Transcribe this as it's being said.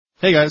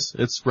Hey guys,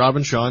 it's Rob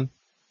and Sean,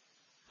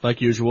 like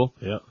usual.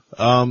 Yeah.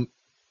 We're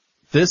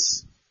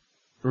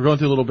going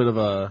through a little bit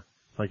of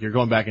you're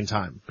going back in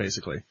time,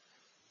 basically.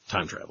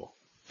 Time travel.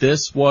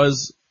 This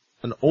was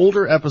an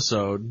older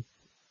episode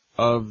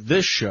of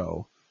this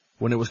show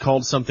when it was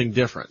called something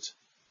different.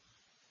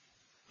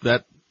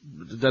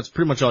 That's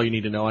pretty much all you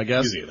need to know, I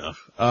guess. Easy enough.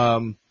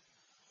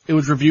 It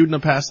was reviewed in a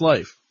past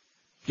life.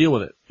 Deal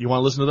with it. You want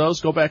to listen to those?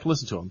 Go back and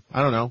listen to them.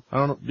 I don't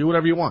know. Do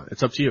whatever you want.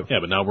 It's up to you. Yeah,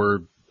 but now we're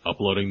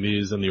uploading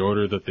these in the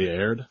order that they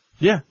aired?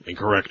 Yeah.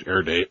 Incorrect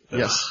air date.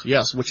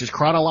 Yes, which is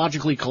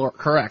chronologically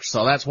correct,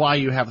 so that's why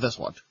you have this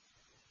one.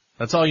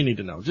 That's all you need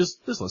to know. Just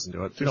listen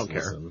to it. We don't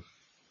care.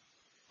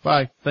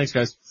 Bye. Thanks,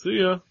 guys. See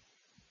ya.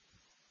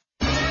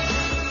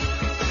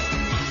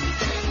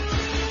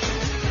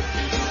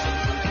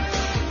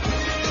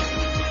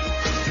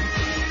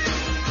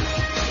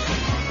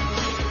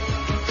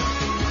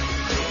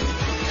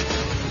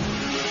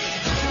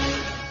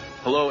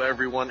 Hello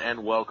everyone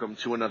and welcome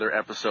to another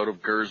episode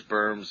of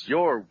Gersberms,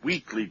 your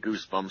weekly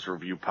Goosebumps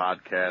review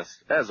podcast.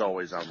 As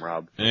always, I'm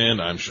Rob. And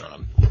I'm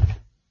Sean.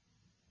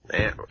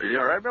 And, you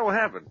alright, man? What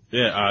happened?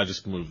 Yeah, I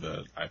just moved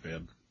the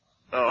iPad.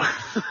 Oh,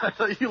 I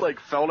thought you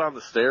fell down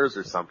the stairs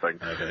or something.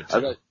 I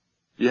thought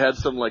you had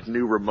some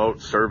new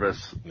remote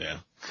service. Yeah.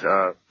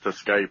 To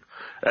Skype.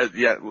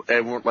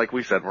 And like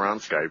we said, we're on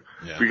Skype.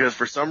 Yeah. Because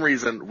for some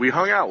reason, we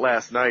hung out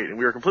last night and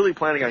we were completely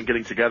planning on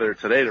getting together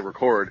today to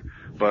record,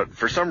 but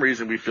for some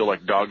reason we feel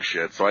like dog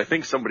shit, so I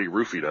think somebody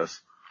roofied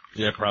us.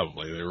 Yeah,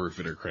 probably. They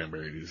roofied our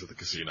cranberry juice at the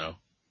casino.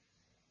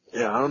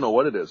 Yeah, I don't know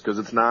what it is, because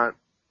it's not,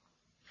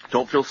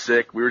 don't feel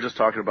sick. We were just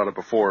talking about it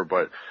before,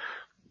 but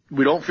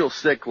we don't feel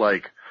sick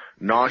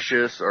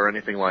nauseous or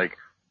anything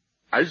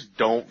I just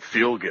don't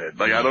feel good.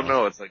 No. I don't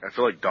know. It's I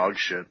feel like dog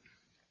shit.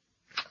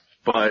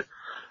 But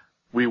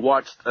we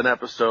watched an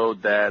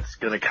episode that's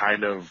going to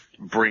kind of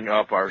bring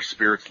up our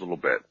spirits a little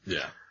bit.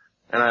 Yeah.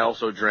 And I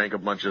also drank a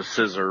bunch of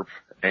scissor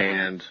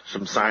and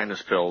some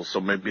sinus pills, so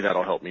maybe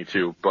that'll help me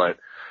too. But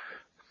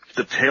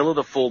The Tale of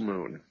the Full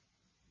Moon.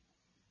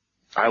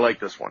 I like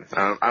this one.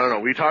 I don't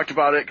know. We talked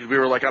about it because we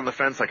were on the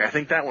fence, I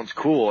think that one's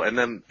cool. And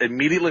then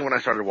immediately when I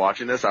started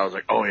watching this, I was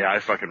like, oh yeah, I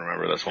fucking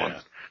remember this one.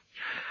 Yeah.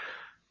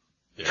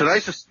 Yes.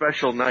 Tonight's a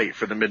special night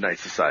for the Midnight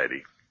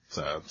Society.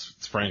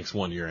 It's Frank's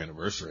 1-year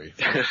anniversary.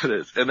 It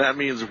is. And that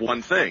means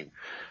one thing.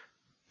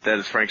 That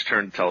is Frank's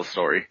turn to tell a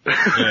story.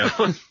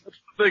 Yeah.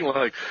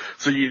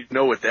 So you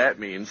know what that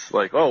means.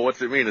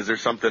 What's it mean? Is there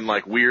something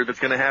weird that's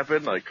gonna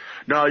happen?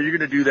 No, you're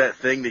gonna do that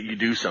thing that you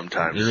do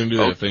sometimes. You're gonna do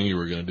that thing you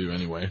were gonna do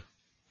anyway.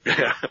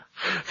 Yeah.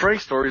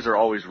 Frank's stories are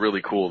always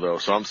really cool though,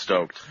 so I'm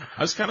stoked.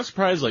 I was kind of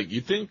surprised,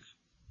 you'd think,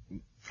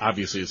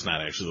 obviously it's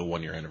not actually the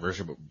 1-year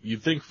anniversary, but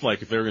you'd think,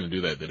 if they were gonna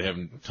do that, they'd have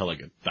him tell, a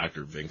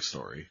Dr. Vink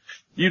story.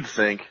 You'd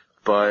think,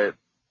 but...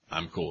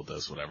 I'm cool with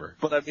this, whatever.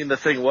 But, the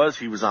thing was,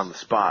 he was on the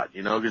spot,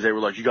 because they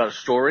were you got a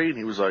story? And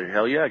he was like,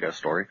 hell yeah, I got a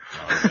story.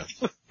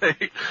 Oh,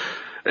 okay.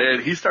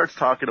 And he starts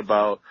talking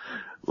about,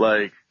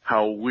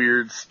 how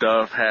weird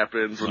stuff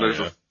happens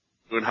when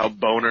when how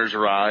boners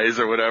rise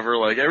or whatever.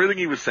 Everything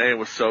he was saying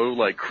was so,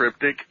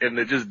 cryptic, and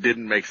it just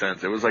didn't make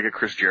sense. It was like a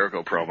Chris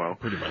Jericho promo.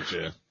 Pretty much,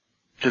 yeah.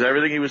 Because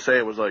everything he was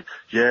saying was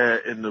yeah,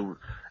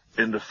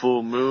 in the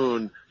full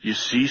moon, you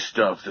see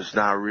stuff that's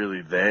not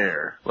really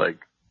there.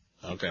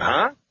 Okay.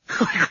 Huh?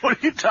 What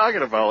are you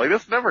talking about?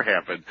 This never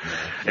happened.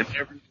 Yeah. And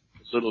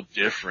everything's a little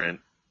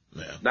different.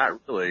 Yeah. Not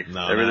really.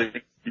 No,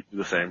 everything is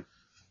the same.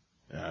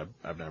 Yeah,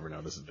 I've never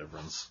noticed a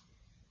difference.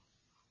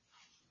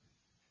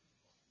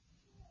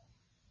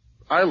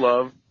 I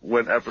love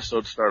when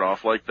episodes start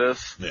off like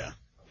this. Yeah.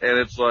 And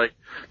it's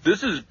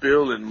this is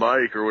Bill and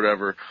Mike or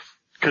whatever.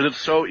 Because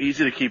it's so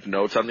easy to keep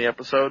notes on the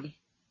episode.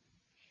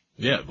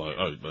 Yeah, but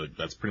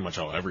that's pretty much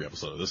how every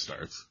episode of this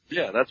starts.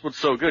 Yeah, that's what's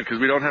so good, because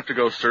we don't have to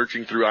go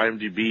searching through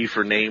IMDb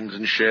for names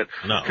and shit.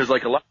 No. Because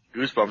a lot of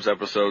Goosebumps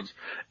episodes,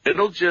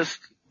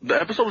 the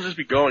episode will just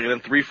be going, and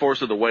then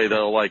 3/4 of the way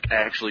they'll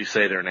actually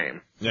say their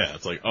name. Yeah,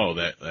 it's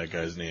that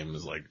guy's name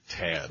is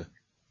Tad.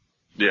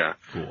 Yeah.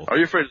 Cool. Are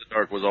You Afraid of the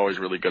Dark was always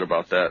really good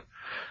about that.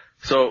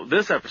 So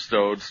this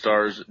episode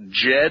stars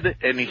Jed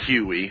and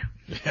Huey.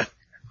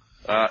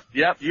 Yeah.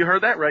 Yep, you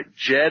heard that right.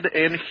 Jed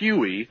and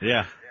Huey.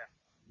 Yeah.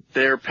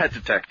 They're pet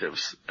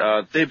detectives.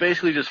 They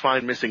basically just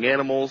find missing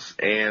animals,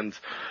 and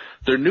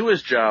their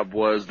newest job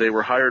was they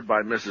were hired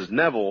by Mrs.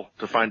 Neville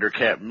to find her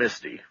cat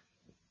Misty.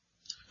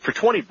 For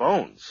 20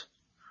 bones.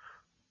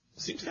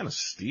 Seems kind of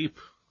steep.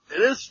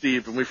 It is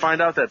steep, and we find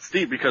out that's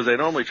steep because they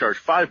normally charge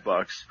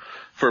 $5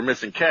 for a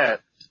missing cat,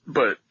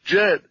 but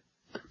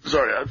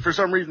for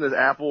some reason this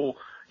apple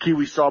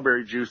kiwi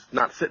strawberry juice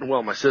not sitting well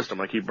in my system.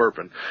 I keep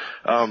burping.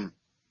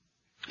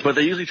 But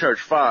they usually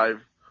charge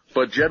 $5.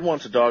 But Jed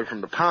wants a dog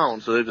from the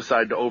pound, so they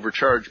decide to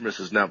overcharge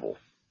Mrs. Neville.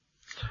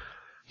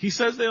 He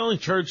says they only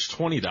charge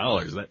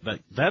 $20.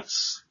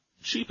 That's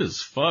cheap as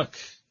fuck.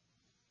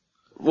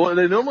 Well,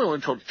 they normally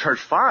only charge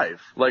 $5.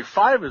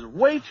 $5 is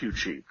way too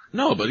cheap.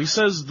 No, but he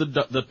says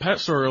the pet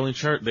store only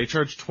charge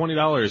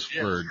 $20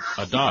 for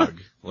a dog.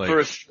 For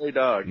a stray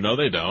dog. No,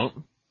 they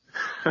don't.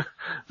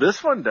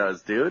 This one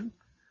does, dude.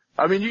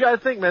 I mean, you gotta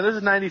think, man, this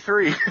is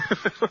 93.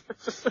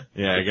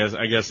 Yeah,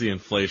 I guess the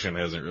inflation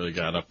hasn't really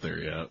got up there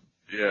yet.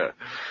 Yeah.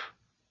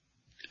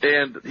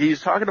 And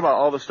he's talking about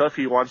all the stuff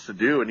he wants to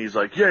do, and he's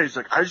like, I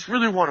just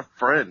really want a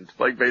friend.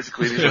 Like,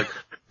 basically, and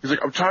he's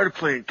like, I'm tired of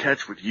playing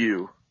catch with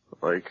you.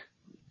 Like,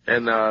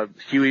 and,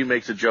 Huey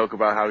makes a joke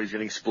about how he's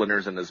getting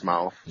splinters in his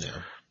mouth.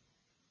 Yeah.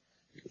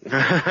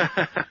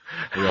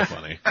 Real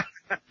funny.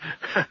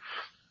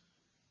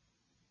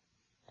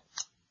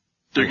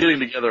 They're getting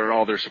together on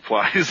all their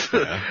supplies.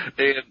 Yeah.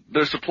 And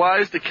their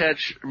supplies to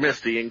catch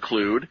Misty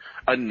include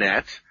a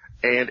net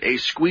and a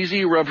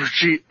squeezy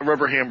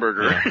rubber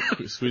hamburger. Yeah.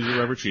 Squeezy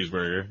rubber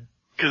cheeseburger.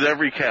 Because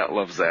every cat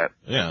loves that.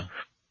 Yeah.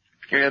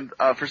 And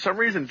for some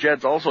reason,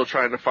 Jed's also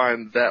trying to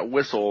find that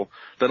whistle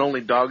that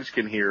only dogs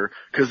can hear,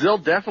 because they'll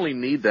definitely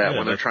need that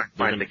when they're trying to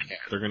find the cat.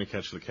 They're going to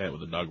catch the cat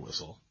with a dog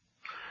whistle.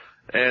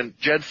 And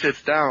Jed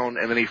sits down,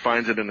 and then he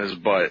finds it in his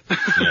butt.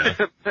 Yeah.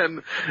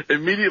 And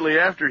immediately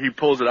after, he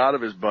pulls it out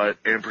of his butt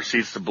and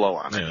proceeds to blow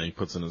on it. Yeah, and he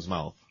puts it in his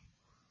mouth.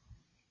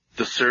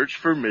 The search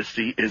for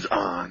Misty is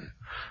on.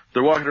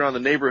 They're walking around the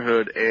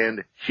neighborhood,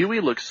 and Huey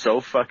looks so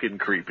fucking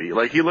creepy.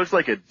 Like, he looks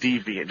like a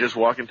deviant, just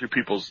walking through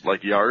people's,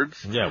 like,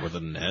 yards. Yeah, with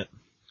a net.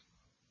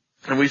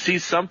 And we see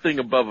something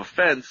above a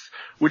fence,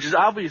 which is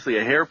obviously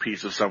a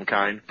hairpiece of some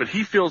kind, but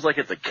he feels like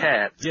it's a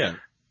cat. Yeah.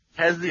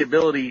 Has the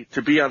ability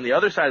to be on the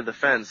other side of the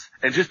fence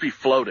and just be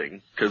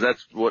floating, because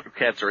that's what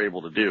cats are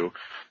able to do.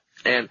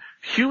 And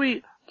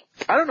Huey,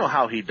 I don't know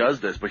how he does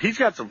this, but he's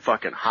got some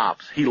fucking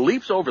hops. He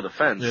leaps over the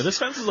fence. Yeah, this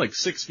fence is like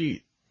 6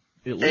 feet,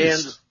 at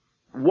least.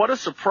 And what a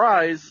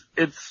surprise,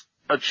 it's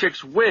a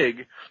chick's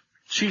wig.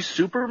 She's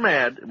super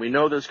mad. We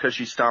know this because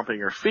she's stomping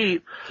her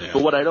feet. Yeah.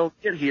 But what I don't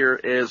get here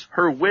is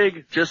her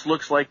wig just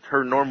looks like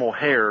her normal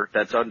hair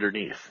that's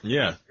underneath.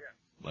 Yeah.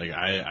 Like,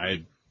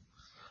 I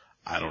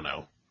don't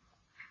know.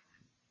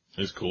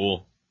 It's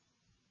cool.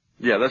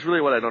 Yeah, that's really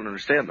what I don't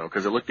understand, though,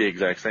 because it looked the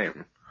exact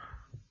same.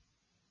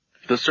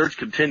 The search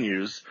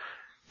continues,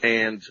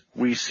 and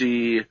we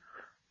see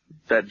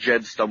that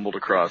Jed stumbled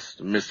across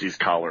Misty's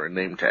collar and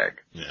name tag.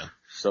 Yeah.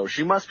 So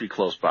she must be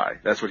close by.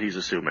 That's what he's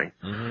assuming.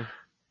 Mm-hmm.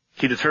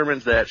 He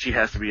determines that she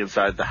has to be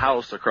inside the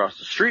house across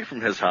the street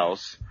from his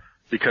house,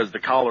 because the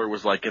collar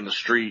was, like, in the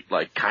street,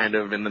 like, kind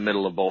of in the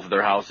middle of both of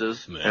their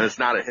houses. Yeah. And it's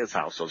not at his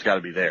house, so it's got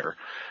to be there.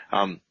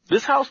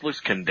 This house looks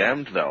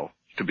condemned, though,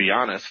 to be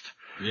honest.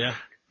 Yeah.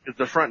 At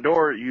the front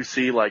door, you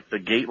see, like, the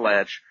gate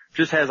latch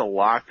just has a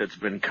lock that's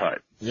been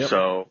cut. Yep.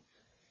 So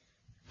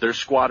there's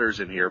squatters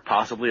in here,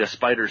 possibly a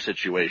spider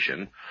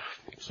situation.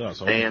 So that's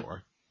what I'm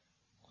for.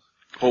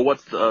 Well,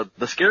 what's the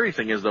scary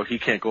thing is, though, he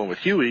can't go in with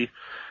Huey,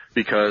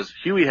 because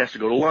Huey has to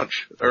go to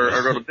lunch, or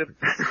go to dinner,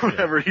 or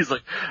whatever. Yeah. He's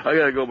like, I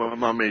gotta go, my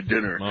mom made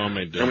dinner. Mom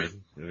made dinner.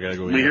 I gotta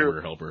go eat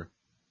her, help her.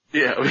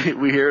 Yeah,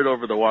 we hear it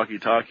over the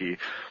walkie-talkie.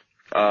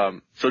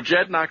 So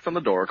Jed knocks on the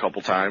door a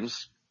couple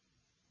times.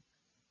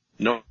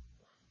 No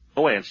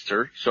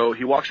answer. So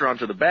he walks around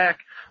to the back.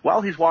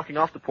 While he's walking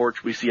off the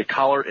porch, we see a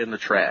collar in the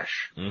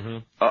trash. Mm-hmm.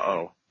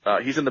 Uh-oh.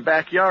 He's in the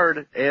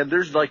backyard, and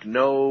there's there's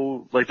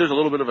a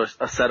little bit of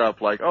a setup,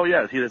 like, oh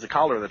yeah, there's a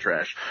collar in the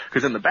trash.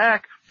 Because in the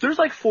back, there's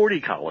like 40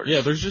 collars.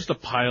 Yeah, there's just a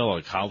pile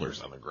of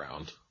collars on the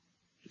ground.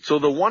 So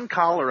the one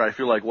collar, I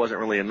feel like,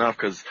 wasn't really enough,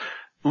 because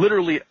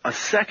literally a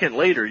second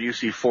later, you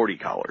see 40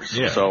 collars.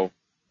 Yeah. So,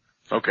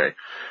 okay.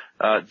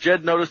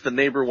 Jed noticed the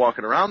neighbor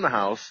walking around the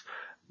house.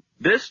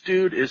 This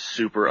dude is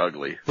super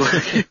ugly.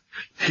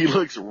 He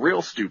looks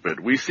real stupid.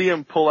 We see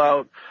him pull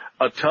out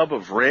a tub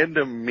of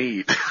random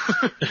meat.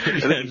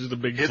 Yeah, just a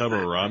big tub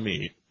of raw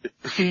meat.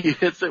 He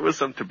hits it with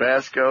some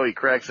Tabasco. He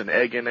cracks an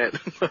egg in it.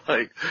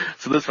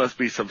 So this must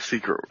be some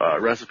secret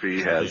recipe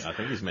he has. I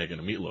think he's making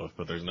a meatloaf,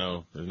 but there's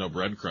no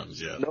breadcrumbs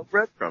yet. No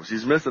breadcrumbs.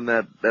 He's missing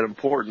that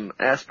important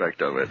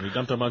aspect of it. He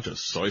dumped a bunch of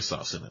soy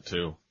sauce in it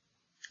too.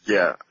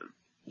 Yeah.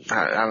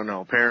 I don't know.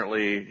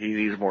 Apparently he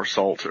needs more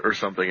salt or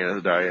something in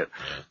his diet.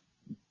 Yeah.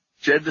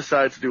 Jed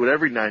decides to do what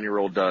every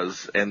 9-year-old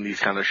does in these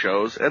kind of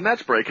shows, and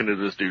that's break into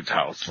this dude's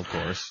house. Of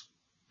course.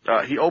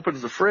 He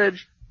opens the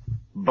fridge,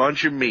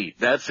 bunch of meat.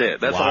 That's it.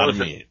 That's all. A lot of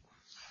meat.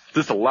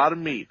 Just a lot of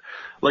meat.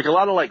 Like a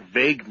lot of like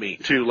vague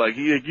meat too. Like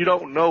you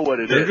don't know what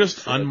it is. They're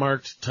just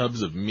unmarked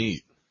tubs of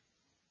meat.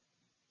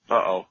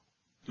 Uh-oh.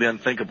 The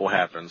unthinkable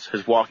happens.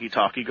 His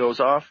walkie-talkie goes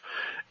off,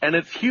 and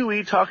it's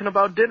Huey talking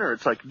about dinner.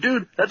 It's like,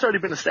 dude, that's already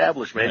been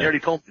established, man. Yeah. You already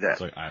told me that.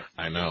 It's like,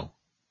 I know.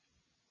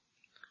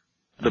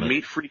 The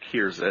meat freak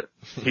hears it.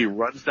 He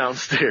runs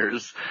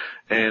downstairs,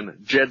 and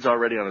Jed's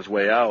already on his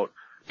way out,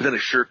 but then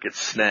his shirt gets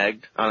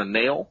snagged on a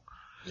nail.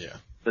 Yeah.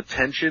 The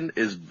tension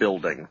is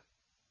building,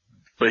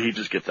 but he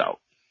just gets out.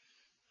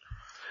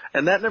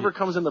 And that never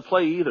comes into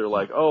play either,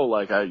 like,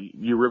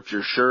 you ripped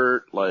your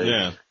shirt, like.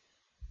 Yeah.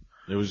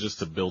 It was just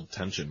to build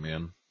tension,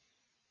 man.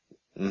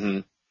 Mm-hmm.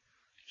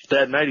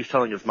 That night he's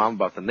telling his mom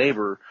about the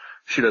neighbor.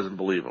 She doesn't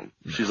believe him.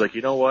 She's like,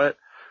 you know what?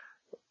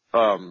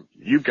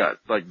 You've got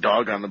like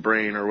dog on the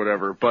brain or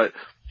whatever, but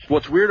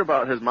what's weird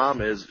about his mom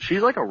is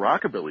she's like a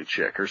rockabilly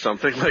chick or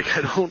something. Like,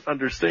 I don't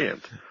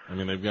understand. I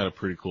mean, they've got a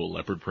pretty cool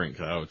leopard print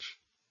couch.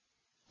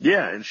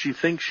 Yeah, and she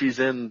thinks she's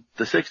in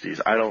the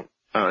 60s. I don't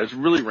It's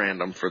really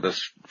random for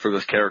this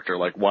character.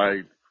 Like,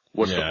 why?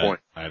 What's the point?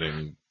 I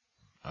didn't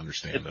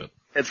understand it.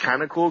 It's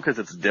kind of cool because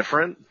it's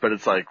different, but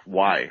it's like,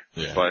 why?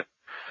 Yeah.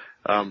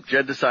 But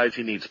Jed decides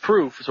he needs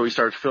proof, so he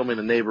starts filming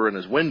the neighbor in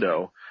his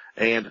window.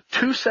 And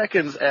 2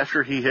 seconds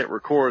after he hit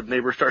record,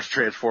 neighbor starts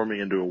transforming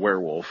into a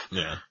werewolf.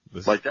 Yeah.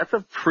 That's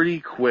a pretty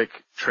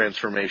quick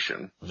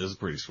transformation. This is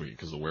pretty sweet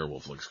because the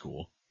werewolf looks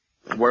cool.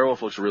 The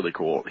werewolf looks really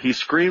cool. He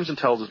screams and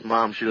tells his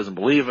mom she doesn't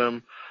believe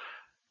him.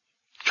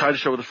 Try to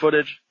show her the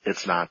footage.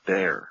 It's not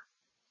there.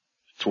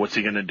 So what's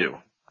he gonna do?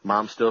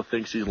 Mom still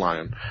thinks he's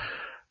lying.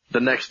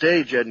 The next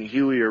day, Jed and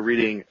Huey are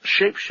reading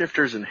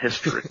Shapeshifters in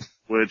History,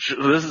 which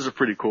this is a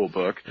pretty cool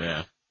book.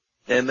 Yeah.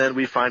 And then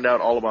we find out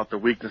all about the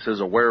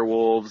weaknesses of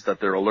werewolves, that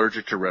they're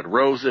allergic to red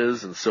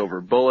roses and silver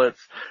bullets,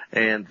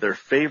 and their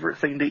favorite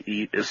thing to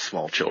eat is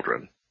small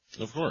children.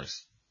 Of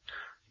course.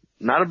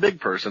 Not a big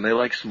person. They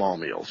like small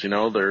meals. You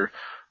know, they're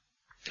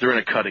in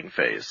a cutting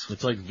phase.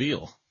 It's like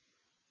veal.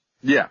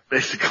 Yeah,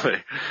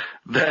 basically.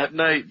 That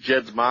night,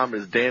 Jed's mom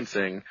is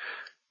dancing,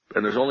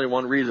 and there's only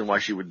one reason why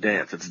she would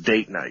dance. It's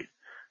date night.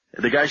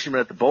 The guy she met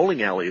at the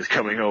bowling alley is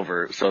coming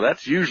over, so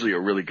that's usually a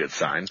really good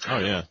sign. Oh,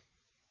 yeah.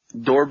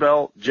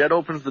 Doorbell, Jed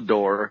opens the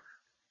door.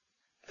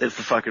 It's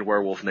the fucking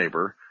werewolf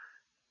neighbor.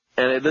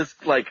 And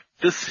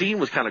this scene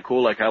was kind of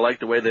cool. Like, I like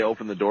the way they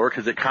opened the door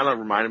because it kind of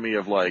reminded me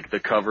of, like, the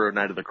cover of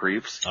Night of the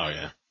Creeps. Oh,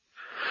 yeah.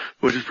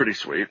 Which is pretty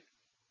sweet.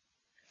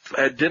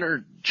 At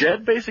dinner,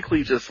 Jed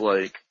basically just,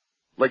 like,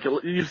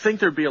 you'd think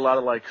there'd be a lot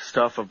of, like,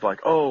 stuff of, like,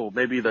 oh,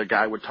 maybe the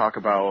guy would talk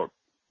about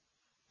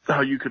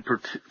how you could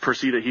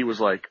perceive that he was,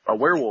 like, a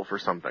werewolf or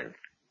something.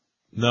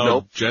 No,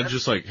 nope. Jed's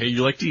just like, hey,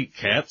 you like to eat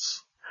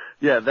cats?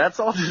 Yeah, that's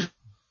all just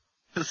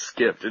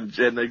skipped.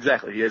 And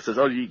exactly, he says,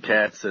 oh, you eat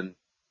cats, and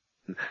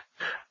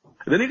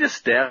then he just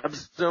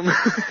stabs him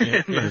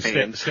in the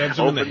hand. Stabs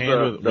him in the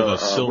hand with a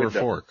silver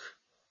fork.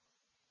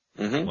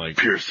 Mm-hmm. Like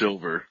pure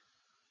silver.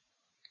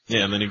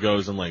 Yeah, and then he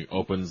goes and like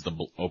opens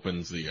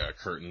the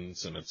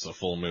curtains, and it's a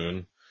full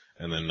moon,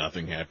 and then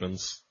nothing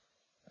happens.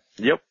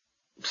 Yep.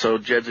 So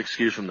Jed's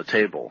excused from the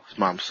table. His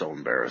mom's so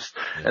embarrassed,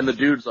 and the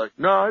dude's like,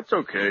 "No, it's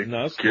okay.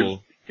 No, it's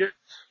cool." Kids,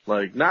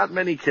 like, not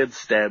many kids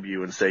stab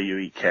you and say you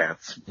eat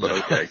cats,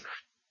 but okay.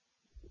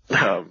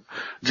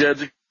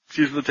 Jed's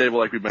excused from the table,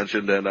 like we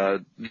mentioned,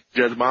 and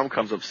Jed's mom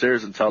comes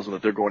upstairs and tells him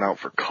that they're going out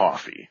for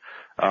coffee,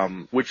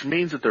 which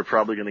means that they're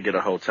probably going to get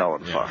a hotel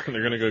and fuck.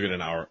 They're going to go get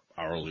an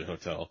hourly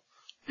hotel.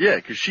 Yeah,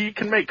 because she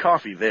can make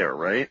coffee there,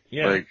 right?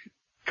 Yeah. Like,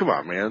 come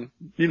on, man.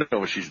 You know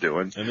what she's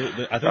doing.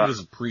 And I think this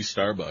is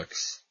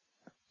pre-Starbucks.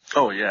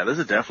 Oh yeah, this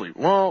is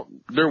definitely, well,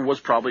 there was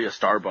probably a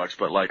Starbucks,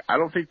 but like, I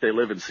don't think they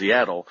live in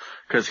Seattle,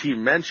 because he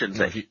mentions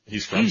that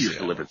he's from he used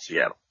to live in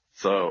Seattle.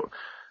 So,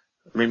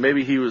 I mean,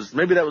 maybe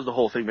that was the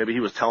whole thing. Maybe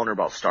he was telling her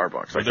about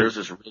Starbucks. Like, there's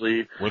this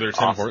really Were there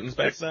Tim Hortons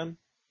back then?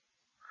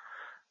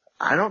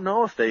 I don't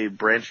know if they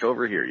branched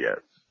over here yet.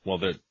 Well,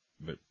 because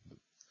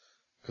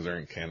they're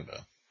in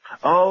Canada.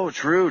 Oh,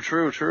 true.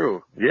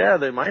 Yeah,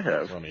 they might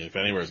have. Well, I mean, if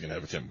anywhere's going to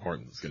have a Tim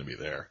Hortons, it's going to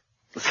be there.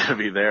 It's gonna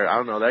be there. I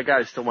don't know. That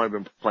guy still might have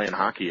been playing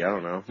hockey. I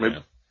don't know. Maybe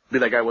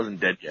that guy wasn't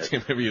dead yet.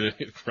 Maybe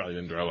he probably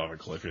didn't drive off a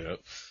cliff yet.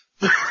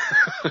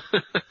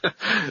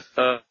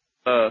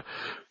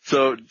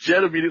 So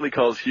Jed immediately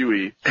calls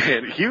Huey,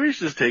 and Huey's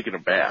just taking a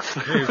bath.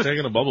 Yeah, he's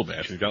taking a bubble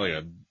bath. He's got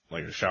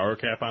like a shower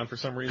cap on for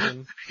some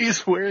reason.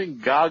 He's wearing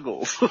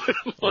goggles.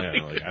 I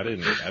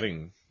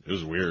didn't. It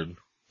was weird.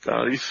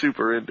 He's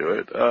super into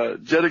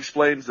it. Jed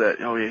explains that,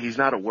 he's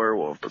not a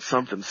werewolf, but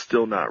something's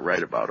still not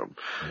right about him.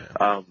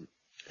 Yeah.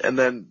 And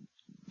then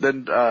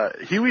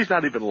Huey's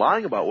not even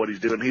lying about what he's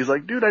doing. He's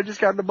like, dude, I just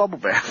got in the bubble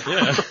bath.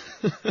 Yeah.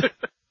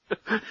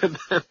 and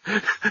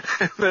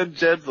then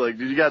Jed's like,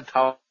 dude, you got to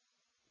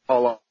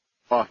towel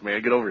off,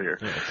 man. Get over here.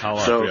 Yeah, towel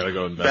off. We gotta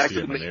go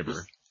investigate my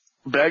neighbor.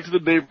 Back to the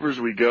neighbors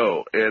we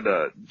go,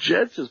 and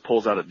Jed just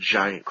pulls out a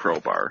giant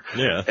crowbar.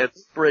 Yeah. And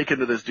break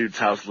into this dude's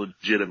house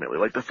legitimately.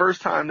 Like, the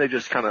first time they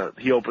just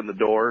he opened the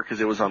door because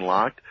it was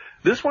unlocked.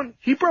 This one,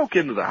 he broke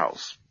into the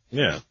house.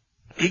 Yeah.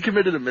 He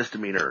committed a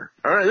misdemeanor.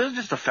 Alright, this is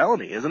just a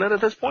felony, isn't it, at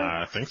this point?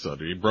 I think so,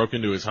 dude. He broke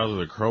into his house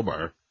with a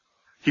crowbar.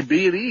 He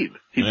B&E'd.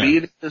 He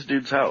B&E'd this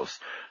dude's house.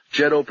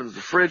 Jed opens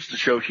the fridge to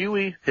show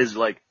Huey his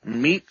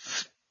meat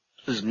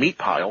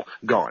pile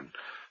gone.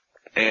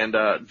 And,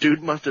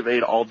 dude must have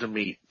ate all the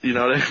meat. You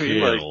know what I mean?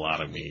 He ate a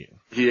lot of meat.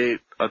 He ate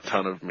a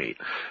ton of meat.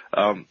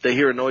 They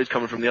hear a noise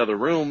coming from the other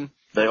room.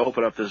 They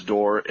open up this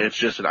door. It's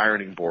just an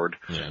ironing board.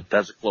 Yeah.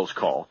 That's a close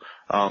call.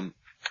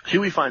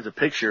 Huey finds a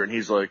picture and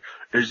he's like,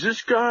 is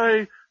this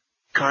guy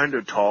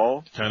kinda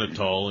tall? Kinda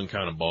tall and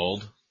kinda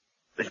bald.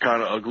 And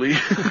kinda ugly?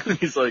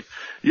 He's like,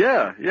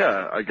 yeah,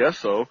 I guess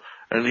so.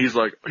 And he's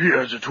like, he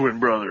has a twin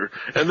brother.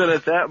 And then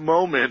at that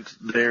moment,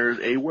 there's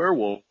a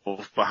werewolf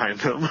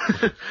behind him.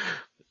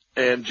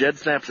 And Jed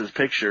snaps his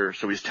picture,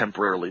 so he's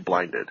temporarily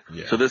blinded.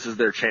 Yeah. So this is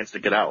their chance to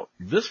get out.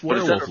 This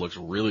werewolf looks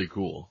really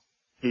cool.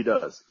 He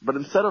does. But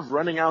instead of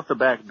running out the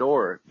back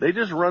door, they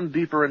just run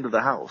deeper into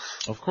the house.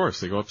 Of course,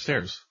 they go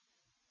upstairs.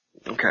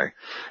 Okay.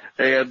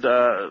 And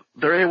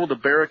they're able to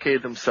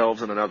barricade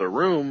themselves in another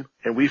room,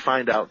 and we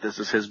find out this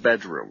is his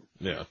bedroom.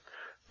 Yeah.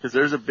 Because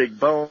there's a big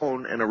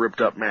bone and a ripped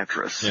up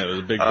mattress. Yeah, there's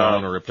a big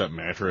bone, a ripped up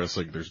mattress,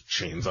 like there's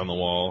chains on the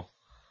wall.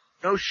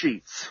 No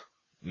sheets.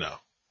 No.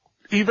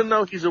 Even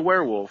though he's a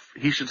werewolf,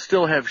 he should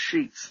still have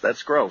sheets.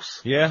 That's gross.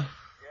 Yeah.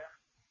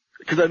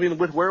 Because, I mean,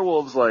 with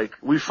werewolves, like,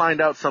 we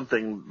find out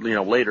something,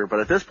 later,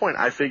 but at this point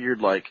I figured,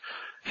 like,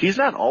 he's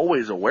not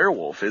always a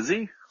werewolf, is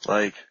he?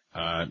 Like...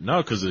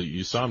 no, because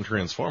you saw him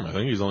transform. I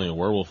think he's only a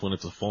werewolf when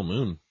it's a full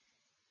moon.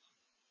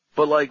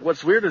 But, like,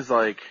 what's weird is,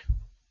 like,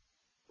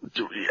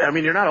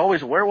 you're not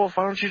always a werewolf.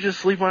 Why don't you just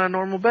sleep on a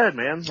normal bed,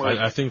 man? Like,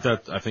 I think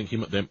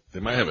they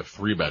might have a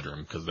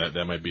 3-bedroom, because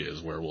that might be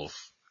his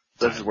werewolf.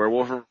 That's his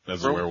werewolf room?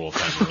 That's a werewolf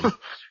time room.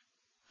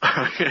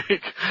 Okay.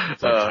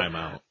 It's like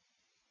timeout.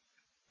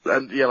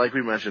 And yeah, like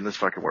we mentioned, this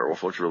fucking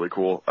werewolf looks really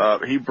cool.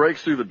 He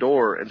breaks through the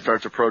door and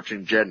starts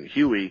approaching Jed and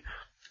Huey.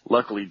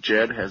 Luckily,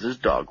 Jed has his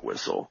dog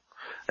whistle.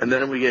 And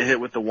then we get hit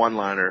with the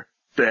one-liner,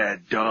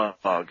 bad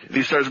dog. And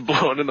he starts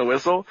blowing in the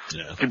whistle.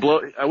 Yeah.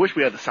 I wish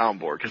we had the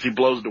soundboard, because he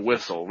blows the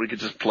whistle. We could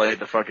just play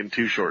the fucking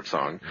Too Short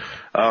song.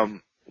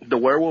 The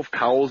werewolf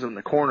cowls in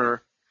the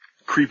corner.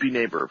 Creepy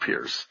neighbor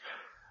appears.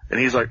 And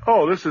he's like,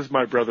 oh, this is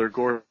my brother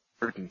Gordon.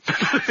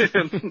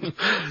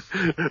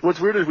 What's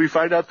weird is we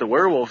find out the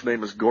werewolf's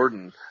name is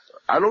Gordon.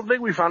 I don't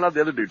think we found out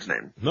the other dude's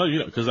name. No,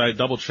 because I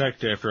double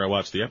checked after I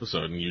watched the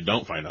episode, and you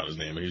don't find out his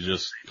name. He's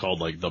just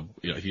called like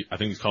I think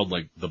he's called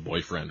like the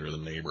boyfriend or the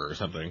neighbor or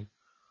something.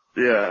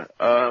 Yeah.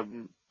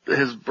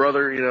 His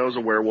brother, is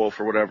a werewolf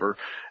or whatever,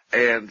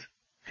 and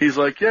he's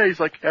like,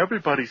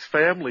 everybody's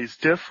family's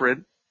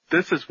different.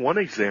 This is one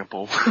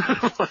example.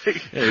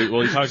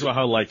 Well, he talks about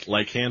how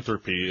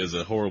lycanthropy is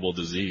a horrible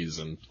disease,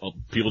 and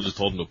people just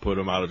told him to put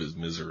him out of his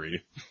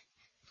misery.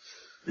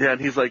 Yeah,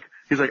 and he's like,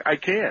 I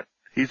can't.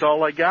 He's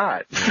all I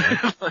got.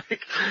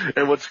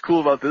 And what's cool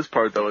about this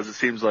part though is it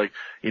seems like,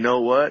 you know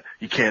what?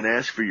 You can't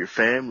ask for your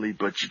family,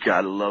 but you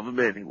gotta love them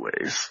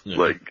anyways.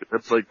 Yeah.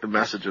 That's like the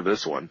message of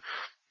this one.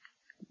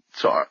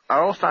 So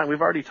our time, we've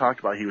already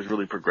talked about he was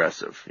really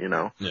progressive,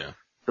 Yeah.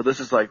 So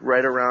this is like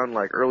right around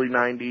like early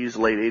 90s,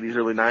 late 80s,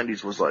 early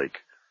 90s was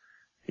like,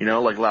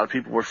 like a lot of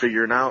people were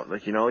figuring out,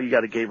 like, you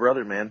got a gay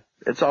brother, man.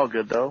 It's all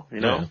good though,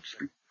 Yeah.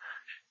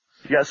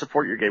 You gotta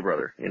support your gay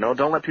brother,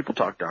 don't let people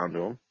talk down to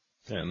him.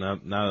 Yeah, now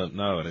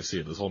that I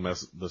see it, this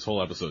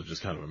whole episode is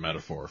just kind of a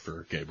metaphor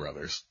for gay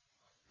brothers.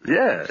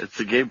 Yeah, it's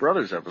a gay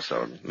brothers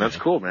episode. That's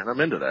cool, man. I'm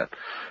into that.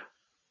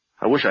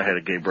 I wish I had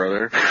a gay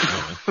brother.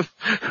 Yeah.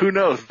 Who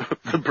knows?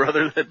 The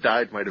brother that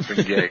died might have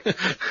been gay.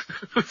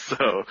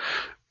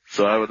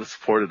 So I would have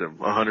supported him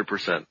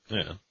 100%.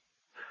 Yeah.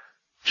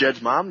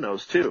 Jed's mom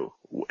knows too.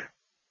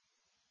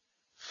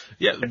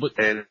 Yeah, but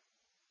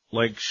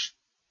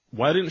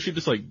why didn't she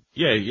just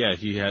he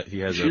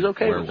has She's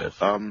okay werewolf.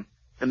 with it.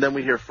 And then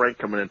we hear Frank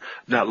coming in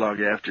not long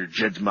after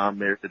Jed's mom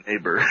married the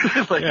neighbor.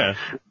 Yeah.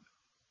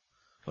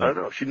 I don't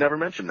know. She never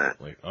mentioned that.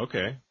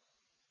 Okay.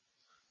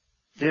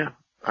 Yeah.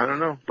 I don't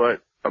know.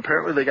 But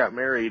apparently they got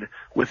married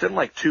within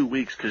 2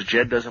 weeks because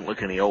Jed doesn't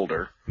look any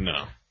older.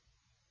 No.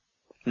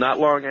 Not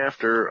long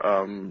after,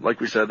 like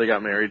we said, they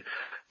got married.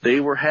 They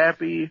were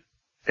happy,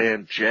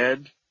 and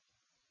Jed,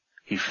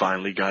 he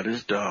finally got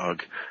his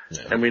dog.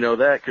 Yeah. And we know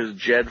that because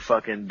Jed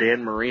fucking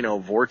Dan Marino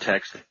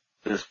vortexed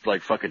this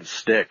fucking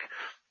stick.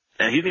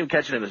 And he didn't even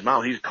catch it in his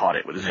mouth. He just caught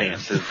it with his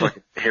hands. His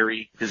fucking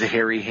hairy hands. His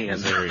hairy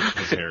hands.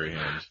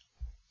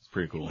 It's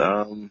pretty cool.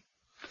 And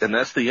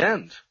that's the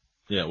end.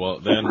 Yeah, well,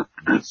 then.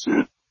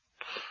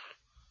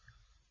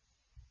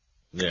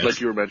 Yeah, like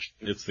you were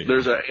mentioning,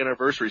 there's an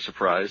anniversary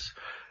surprise.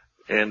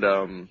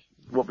 And,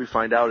 what we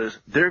find out is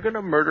they're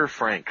gonna murder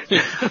Frank.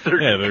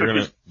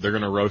 they're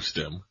gonna roast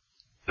him.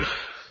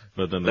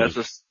 But then they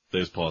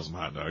just pull out some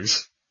hot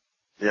dogs.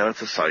 Yeah,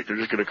 that's a sight. They're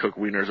just gonna cook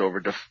wieners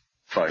over to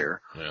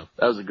fire. Yeah.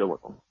 That was a good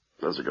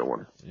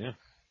one. Yeah.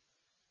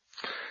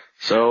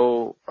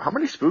 So, how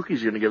many spookies are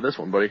you gonna give this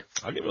one, buddy?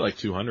 I'll give it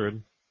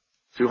 200.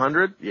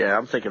 200? Yeah,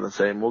 I'm thinking the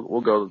same.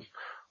 We'll go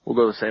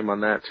the same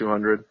on that,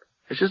 200.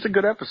 It's just a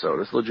good episode.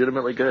 It's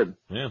legitimately good.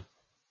 Yeah.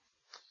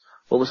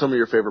 What were some of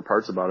your favorite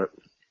parts about it?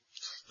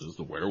 It was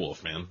the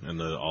werewolf, man,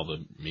 and all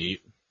the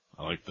meat.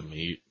 I like the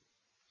meat.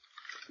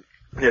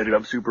 Yeah, dude,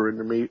 I'm super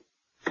into meat.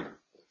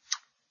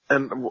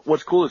 And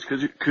what's cool is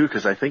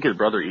because I think his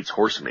brother eats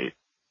horse meat.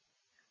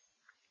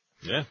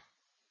 Yeah.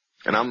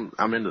 And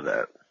I'm into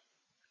that.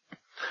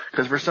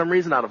 Because for some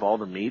reason, out of all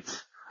the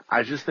meats,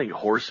 I just think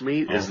horse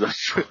meat is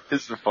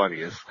the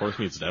funniest. Horse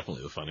meat's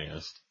definitely the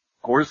funniest.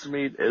 Horse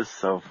meat is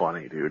so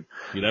funny, dude.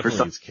 He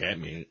definitely eats cat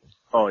meat.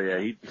 Oh yeah,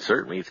 he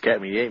certainly eats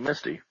cat meat. He ain't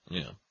Misty.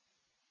 Yeah.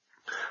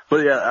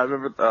 But yeah, I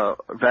remember,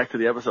 back to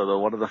the episode though,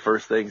 one of the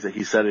first things that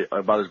he said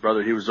about his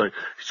brother, he was like,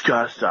 he's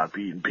gotta stop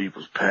eating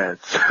people's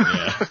pets.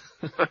 Yeah.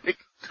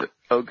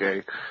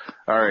 Okay.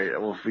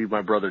 Alright, we'll feed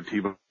my brother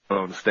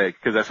T-bone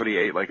steak, cause that's what he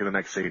ate in the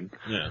next scene.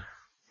 Yeah.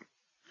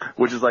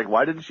 Which is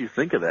why didn't you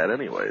think of that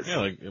anyways?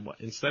 Yeah,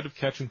 instead of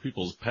catching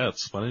people's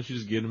pets, why don't you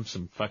just give them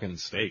some fucking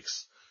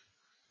steaks?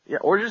 Yeah,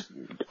 or just,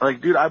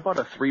 dude, I bought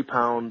a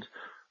 3-pound,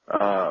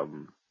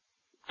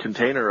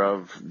 container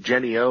of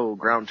Jenny O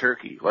ground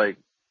turkey.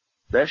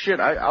 That shit,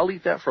 I'll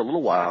eat that for a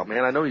little while,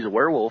 man. I know he's a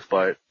werewolf,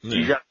 but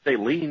you gotta stay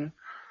lean.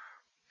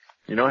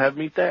 You know, have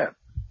him eat that.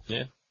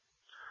 Yeah.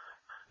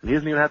 And he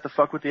doesn't even have to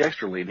fuck with the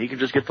extra lean. He can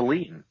just get the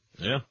lean.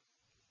 Yeah.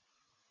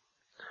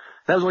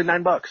 That was only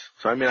 $9.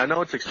 So I mean, I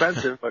know it's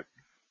expensive, but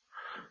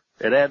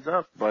it adds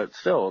up. But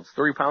still, it's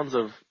 3 pounds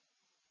of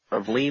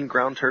lean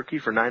ground turkey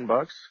for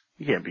 $9.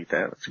 You can't beat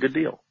that. It's a good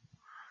deal.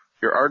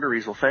 Your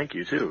arteries will thank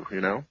you too,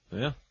 you know?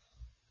 Yeah.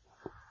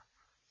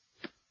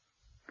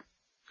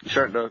 You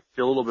starting to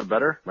feel a little bit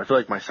better? I feel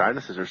like my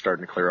sinuses are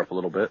starting to clear up a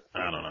little bit.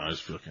 I don't know. I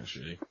just feel kind of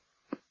shitty.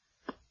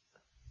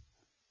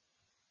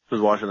 I was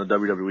watching the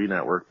WWE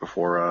network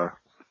before,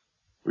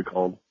 we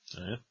called.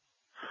 Yeah.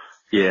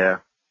 Yeah.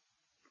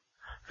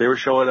 They were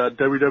showing a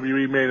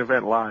WWE main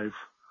event live.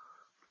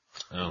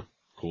 Oh,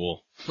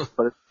 cool.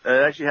 But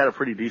it actually had a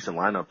pretty decent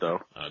lineup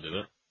though. Oh, did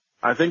it?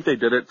 I think they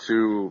did it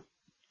to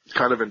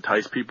kind of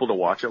entice people to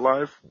watch it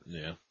live.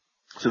 Yeah.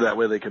 So that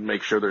way they can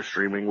make sure their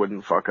streaming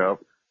wouldn't fuck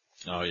up.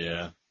 Oh,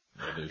 yeah.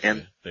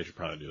 They should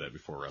probably do that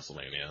before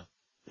WrestleMania.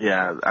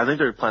 Yeah, I think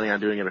they're planning on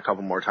doing it a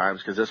couple more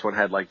times because this one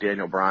had like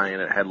Daniel Bryan,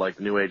 it had like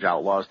New Age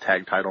Outlaws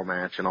tag title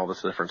match and all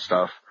this different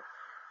stuff.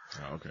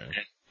 Oh, okay.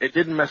 It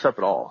didn't mess up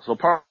at all. So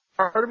part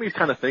of me is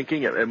kind of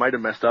thinking it might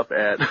have messed up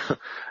at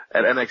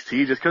at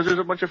NXT just because there's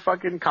a bunch of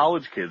fucking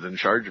college kids in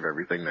charge of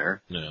everything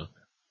there. Yeah.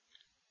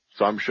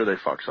 So I'm sure they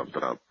fucked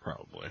something up.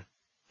 Probably.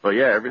 But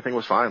yeah, everything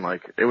was fine.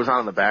 Like it was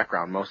on in the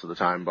background most of the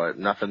time, but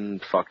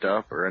nothing fucked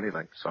up or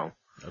anything. So.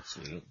 That's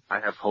sweet. I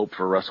have hope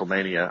for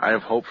WrestleMania. I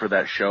have hope for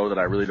that show that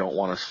I really don't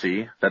want to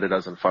see, that it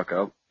doesn't fuck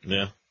up.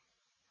 Yeah.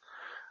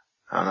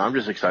 I don't know, I'm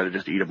just excited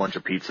just to eat a bunch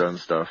of pizza and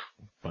stuff.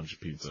 Bunch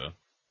of pizza.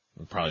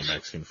 And probably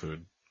Mexican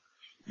food.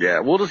 Yeah,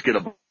 we'll just get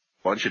a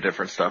bunch of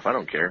different stuff. I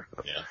don't care.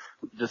 Yeah.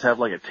 Just have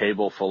like a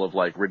table full of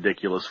like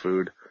ridiculous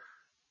food.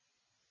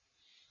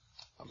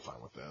 I'm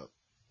fine with that.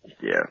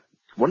 Yeah.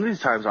 One of these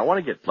times I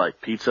want to get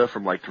like pizza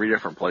from like 3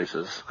 different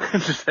places.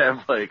 Just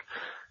have like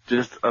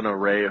just an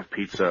array of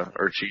pizza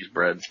or cheese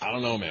bread. I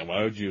don't know, man.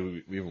 Why would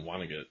you even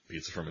want to get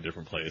pizza from a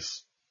different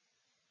place?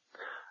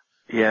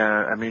 Yeah,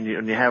 I mean,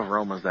 when you have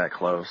Roma's that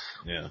close.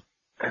 Yeah.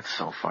 It's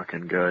so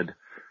fucking good.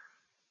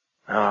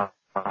 I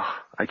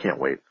can't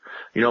wait.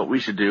 You know what we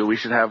should do? We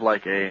should have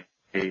like a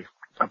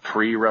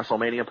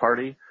pre-WrestleMania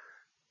party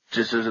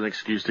just as an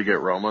excuse to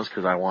get Roma's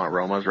because I want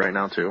Roma's right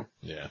now too.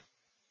 Yeah.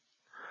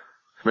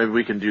 So maybe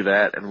we can do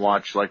that and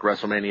watch like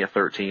WrestleMania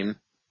 13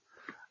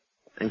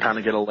 and kind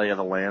of get a lay of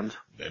the land.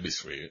 That'd be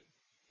sweet.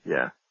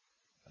 Yeah.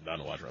 I'm down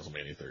to watch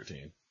WrestleMania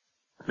 13.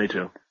 Me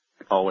too.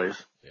 Always.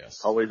 Yes.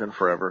 Always and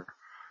forever.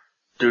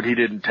 Dude, he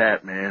didn't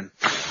tap, man.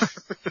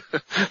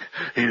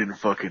 He didn't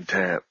fucking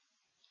tap.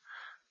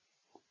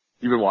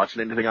 You been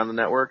watching anything on the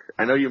network?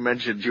 I know you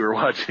mentioned you were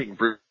watching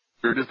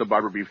Brutus the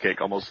Barber Beefcake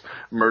almost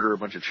murder a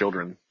bunch of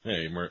children. Yeah,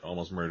 he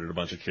almost murdered a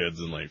bunch of kids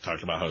and like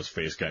talked about how his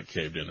face got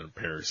caved in a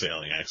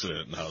parasailing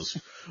accident and how his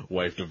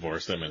wife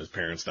divorced him and his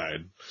parents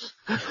died.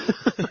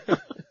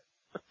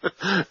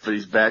 But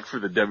he's back for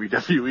the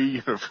WWE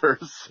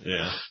Universe.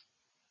 Yeah.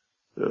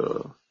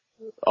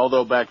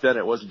 Although back then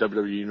it wasn't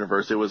WWE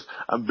Universe, it was,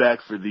 I'm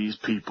back for these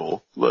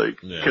people. Like,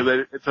 cause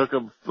it took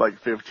them like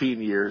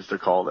 15 years to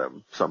call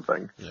them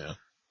something. Yeah.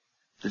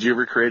 Did you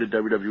ever create a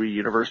WWE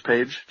Universe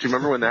page? Do you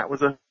remember when that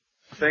was a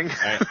thing?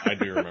 I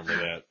do remember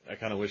that. I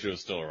kind of wish it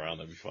was still around.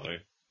 That'd be funny.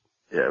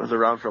 Yeah, it was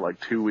around for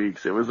like 2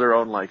 weeks. It was their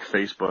own like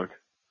Facebook.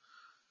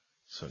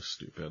 So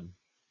stupid.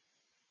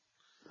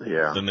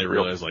 Yeah. Then they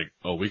realized like,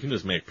 oh, we can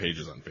just make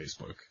pages on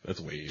Facebook. That's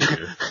way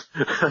easier.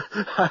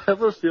 I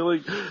have a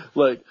feeling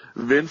like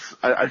Vince,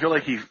 I feel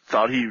like he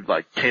thought he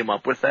like came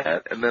up with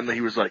that and then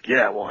he was like,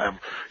 yeah,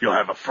 you'll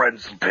have a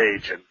friends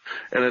page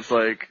and it's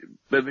like,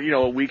 then, you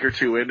know, a week or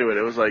two into it,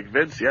 it was like,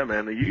 Vince, yeah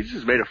man, you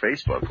just made a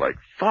Facebook. Like,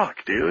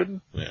 fuck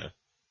dude. Yeah.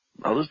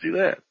 I'll just do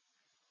that.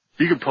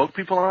 You can poke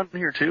people on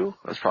here too?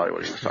 That's probably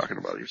what he was talking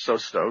about. He was so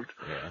stoked.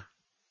 Yeah.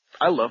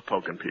 I love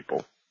poking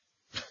people.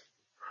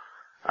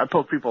 I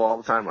poke people all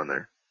the time on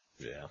there.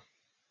 Yeah.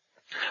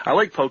 I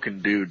like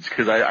poking dudes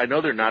because I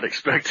know they're not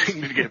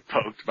expecting to get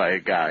poked by a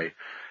guy.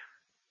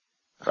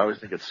 I always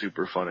think it's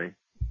super funny.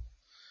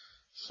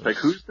 So Like,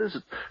 who's this?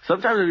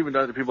 Sometimes I've even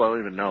done it to people I don't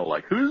even know.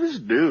 Like, who's this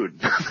dude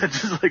that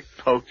just like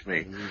poked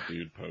me? Who's this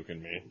dude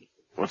poking me?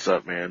 What's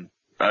up, man?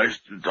 I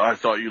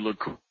thought you looked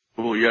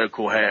cool. You had a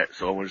cool hat,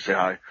 so I wanted to say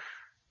hi.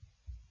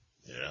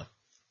 Yeah.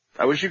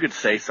 I wish you could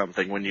say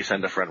something when you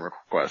send a friend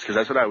request, because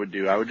that's what I would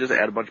do. I would just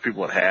add a bunch of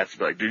people with hats,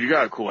 be like, dude, you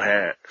got a cool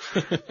hat.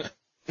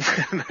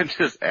 And then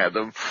just add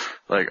them.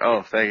 Like,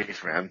 oh,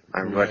 thanks, man.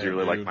 I'm glad you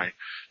really like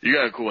you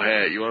got a cool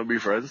hat. You want to be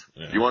friends?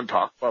 Yeah. You want to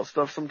talk about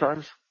stuff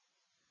sometimes?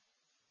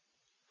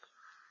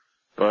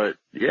 But,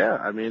 yeah,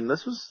 I mean,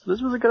 this was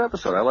a good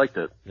episode. I liked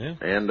it. Yeah.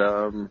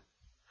 And,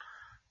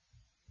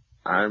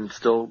 I'm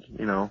still,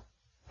 you know,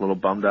 a little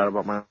bummed out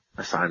about my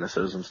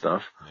sinuses and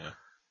stuff.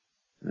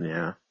 Yeah.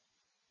 Yeah.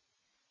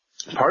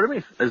 Part of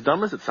me, as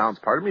dumb as it sounds,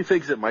 part of me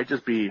thinks it might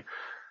just be,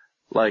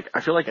 like,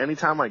 I feel like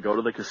anytime I go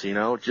to the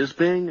casino, just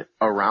being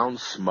around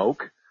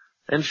smoke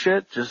and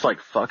shit just, like,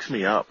 fucks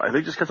me up. I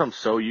think just because I'm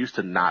so used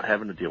to not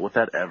having to deal with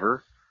that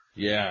ever.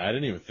 Yeah, I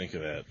didn't even think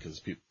of that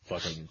because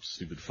fucking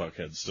stupid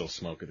fuckheads still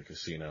smoke at a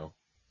casino.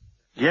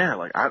 Yeah,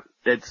 like I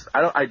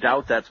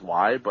doubt that's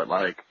why, but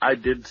like I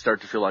did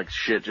start to feel like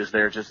shit just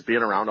there, just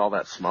being around all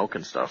that smoke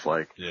and stuff.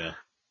 Like, yeah,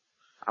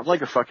 I'm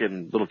like a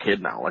fucking little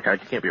kid now. Like I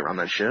can't be around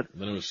that shit.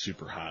 And then it was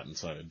super hot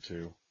inside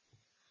too.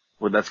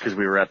 Well, that's because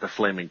we were at the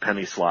flaming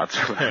penny slots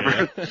or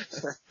whatever. Yeah.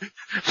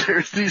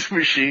 There's these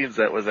machines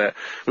that was at,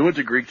 we went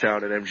to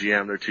Greektown and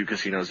MGM, there are 2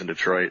 casinos in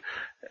Detroit,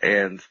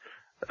 and,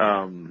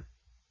 barren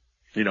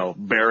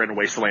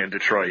wasteland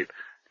Detroit.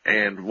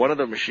 And one of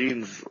the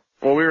machines,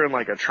 well, we were in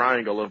like a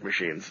triangle of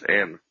machines,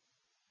 and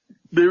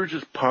they were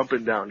just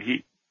pumping down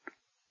heat.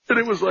 And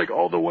it was like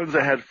all the ones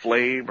that had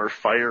flame or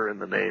fire in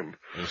the name.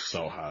 It was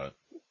so hot.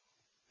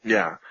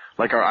 Yeah,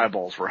 like our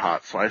eyeballs were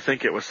hot, so I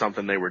think it was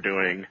something they were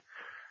doing.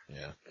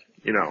 Yeah.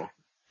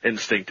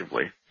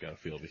 Instinctively. Gotta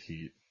feel the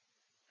heat.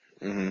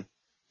 Yeah,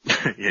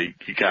 you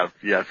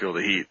gotta feel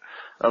the heat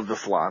of the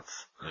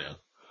slots. Yeah.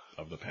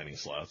 Of the penny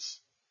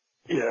slots.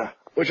 Yeah.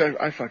 Which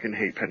I fucking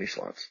hate penny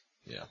slots.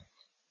 Yeah.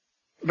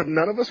 But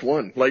none of us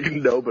won. Like,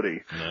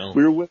 nobody. No.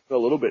 We were winning a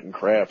little bit in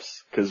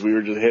craps, cause we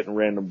were just hitting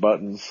random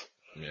buttons.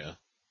 Yeah.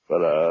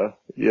 But,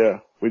 yeah,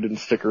 we didn't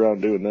stick around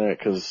doing that,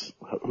 cause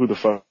who the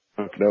fuck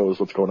knows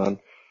what's going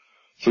on.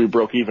 So we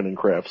broke even in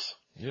craps.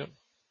 Yep.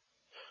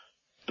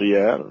 But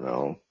yeah, I don't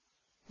know.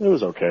 It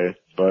was okay,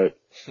 but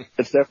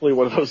it's definitely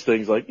one of those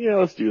things like, yeah,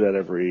 let's do that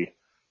every...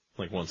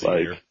 Like once a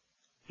year.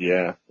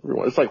 Yeah.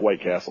 It's like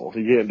White Castle.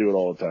 You can't do it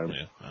all the time.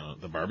 Yeah.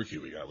 The barbecue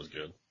we got was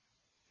good.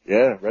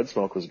 Yeah, Red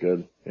Smoke was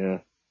good. Yeah.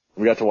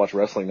 We got to watch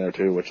wrestling there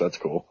too, which that's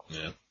cool.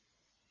 Yeah.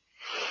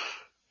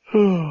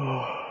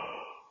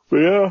 But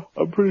yeah,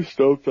 I'm pretty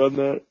stoked on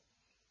that,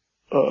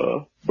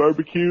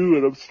 barbecue,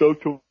 and I'm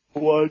stoked to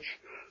watch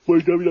my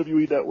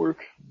WWE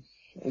Network.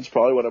 It's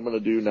probably what I'm gonna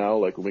do now,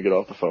 like when we get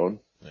off the phone.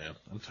 Yeah,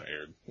 I'm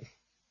tired.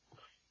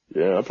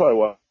 Yeah, I'll probably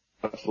watch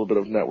a little bit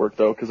of network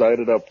though, cause I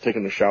ended up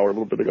taking a shower a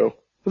little bit ago.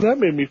 And that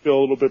made me feel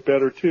a little bit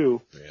better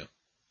too. Yeah.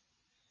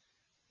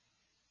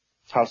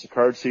 House of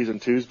Cards season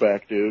 2's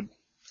back, dude.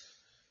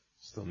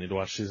 Still need to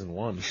watch season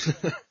 1.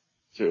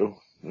 2.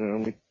 Yeah,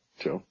 me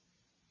too.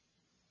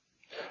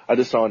 I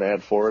just saw an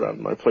ad for it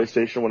on my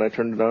PlayStation when I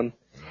turned it on.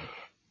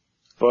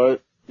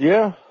 But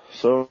yeah,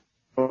 so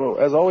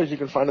as always, you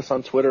can find us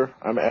on Twitter.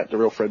 I'm at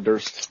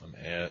TheRealFredDurst. I'm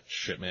at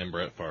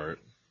ShitmanBrettFart.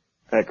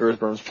 At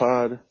Gersberms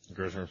Pod.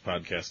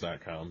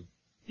 GersbermsPodcast.com.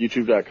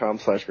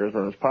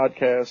 YouTube.com/Gersberms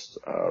Podcast.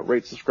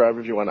 Rate, subscribe,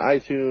 review on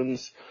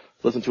iTunes.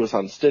 Listen to us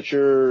on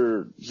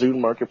Stitcher, Zune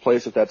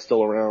Marketplace if that's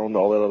still around,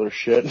 all that other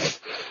shit.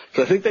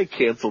 So I think they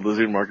canceled the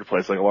Zune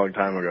Marketplace like a long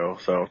time ago,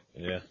 so.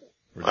 Yeah.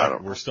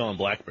 We're still on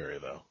BlackBerry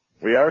though.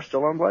 We are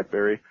still on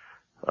BlackBerry.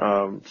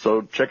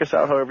 So check us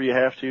out however you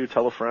have to.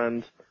 Tell a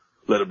friend.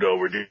 Let them know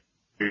we're doing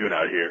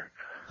out here.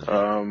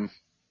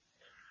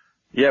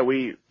 Yeah,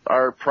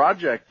 our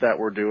project that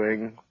we're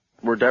doing,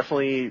 we're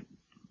definitely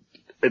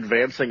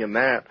advancing in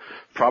that.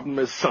 Problem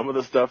is some of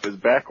the stuff is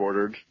back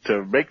ordered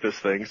to make this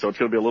thing, so it's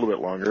going to be a little bit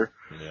longer.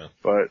 Yeah.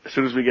 But as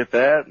soon as we get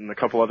that and a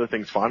couple other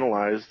things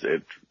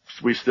finalized,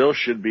 we still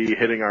should be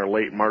hitting our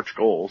late March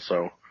goal,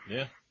 so.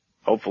 Yeah.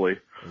 Hopefully.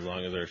 As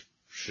long as our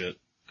shit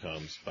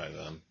comes by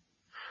then.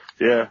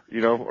 Yeah,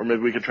 or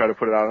maybe we could try to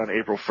put it out on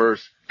April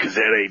 1st, cause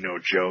that ain't no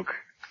joke.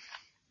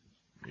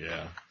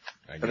 Yeah.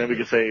 And then we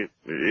could say,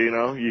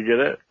 you get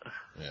it?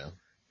 Yeah.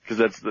 Cause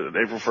that's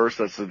April 1st,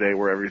 that's the day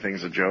where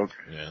everything's a joke.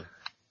 Yeah.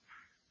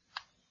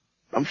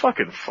 I'm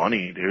fucking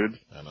funny, dude.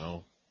 I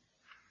know.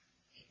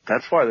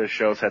 That's why this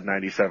show's had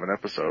 97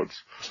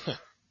 episodes.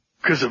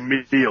 Cause of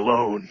me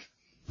alone.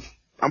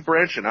 I'm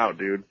branching out,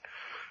 dude.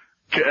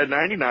 At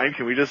 99,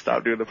 can we just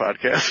stop doing the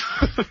podcast?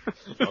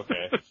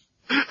 Okay.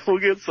 We'll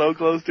get so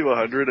close to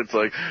 100, it's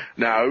like,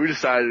 we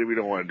decided we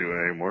don't want to do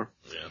it anymore.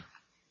 Yeah.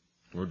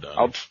 We're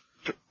done.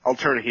 I'll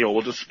turn heel.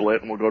 We'll just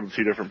split and we'll go to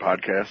 2 different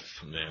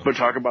podcasts. Yeah. But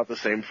talk about the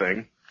same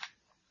thing.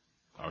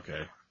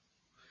 Okay.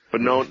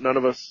 But none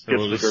of us gets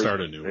we'll just start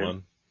a new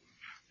one.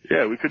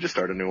 Yeah, we could just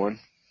start a new one.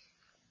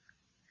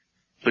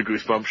 The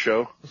Goosebumps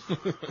Show.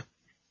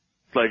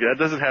 Like, that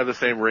doesn't have the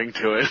same ring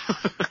to it.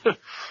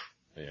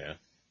 Yeah.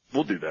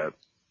 We'll do that.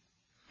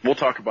 We'll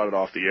talk about it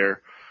off the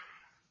air.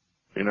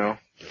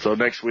 So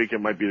next week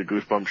it might be the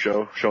Goosebumps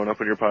Show showing up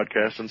on your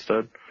podcast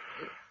instead.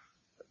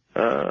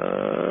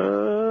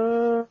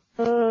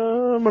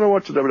 I'm gonna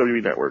watch the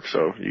WWE Network,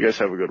 so you guys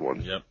have a good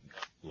one. Yep.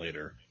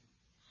 Later.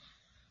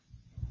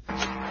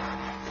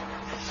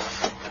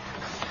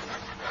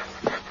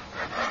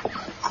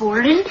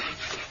 Gordon?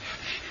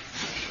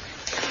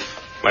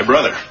 My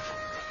brother.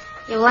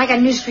 Yeah, well, I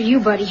got news for you,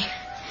 buddy.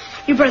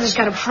 Your brother's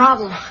got a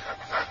problem.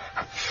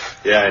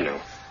 Yeah, I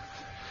know.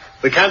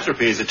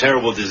 Lycanthropy is a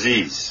terrible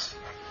disease.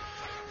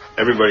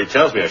 Everybody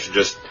tells me I should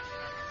just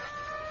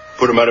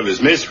put him out of his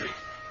misery.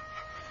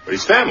 But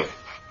he's family.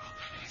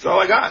 That's all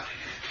I got.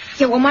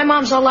 Yeah, well, my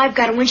mom's all I've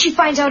got, and when she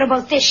finds out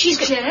about this, she's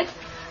gonna... Janet?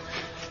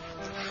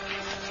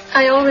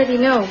 I already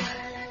know.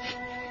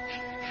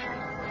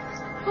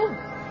 Oh.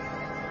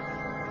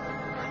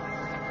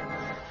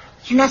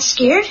 You're not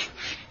scared?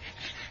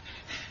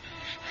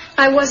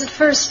 I was at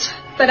first.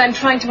 But I'm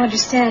trying to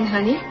understand,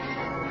 honey.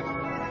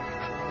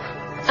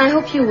 I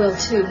hope you will,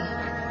 too.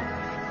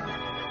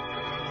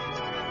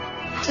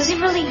 Does he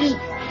really eat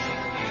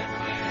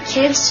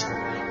kids?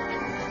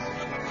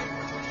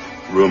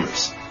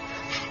 Rumors.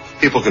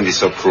 People can be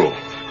so cruel.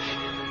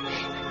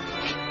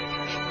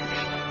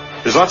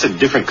 There's lots of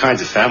different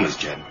kinds of families,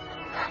 Jen.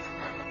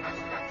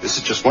 This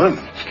is just one of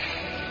them.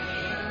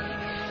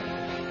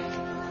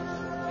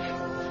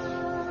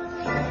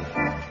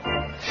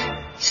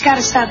 He's got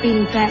to stop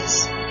eating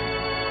pets.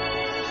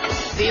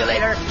 See you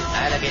later,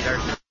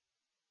 alligator.